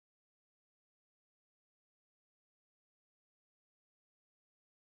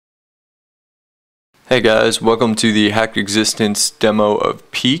Hey guys, welcome to the Hacked Existence demo of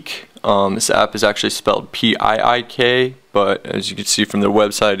Piik. This app is actually spelled P-I-I-K, but as you can see from their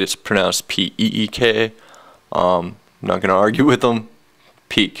website, it's pronounced P-E-E-K. I'm not going to argue with them.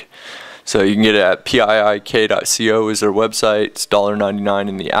 Piik. So you can get it at piik.co is their website. It's $1.99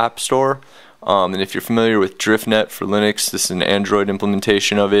 in the App Store. And if you're familiar with Driftnet for Linux, this is an Android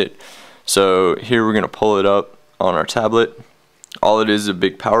implementation of it. So here we're going to pull it up on our tablet. All it is a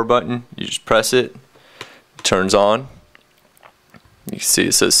big power button. You just press it. Turns on. You can see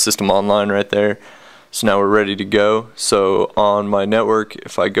it says System Online right there. So now we're ready to go. So on my network,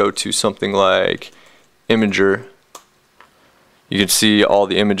 if I go to something like Imager, you can see all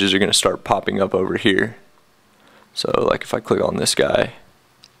the images are going to start popping up over here. So like if I click on this guy,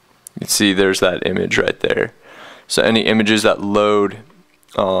 you can see there's that image right there. So any images that load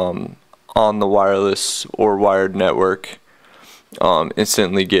on the wireless or wired network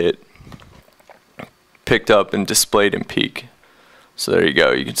instantly get picked up and displayed in Piik. So there you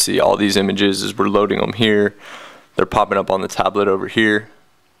go. You can see all these images as we're loading them here. They're popping up on the tablet over here.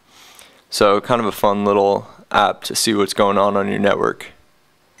 So kind of a fun little app to see what's going on your network.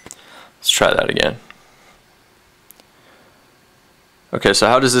 Let's try that again. Okay, so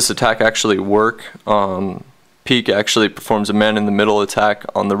how does this attack actually work? Piik actually performs a man-in-the-middle attack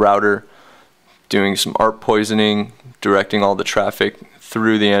on the router, doing some ARP poisoning, directing all the traffic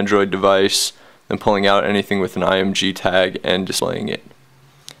through the Android device, and pulling out anything with an IMG tag and displaying it.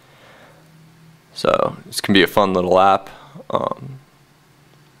 So this can be a fun little app.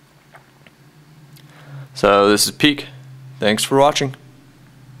 So this is Piik. Thanks for watching.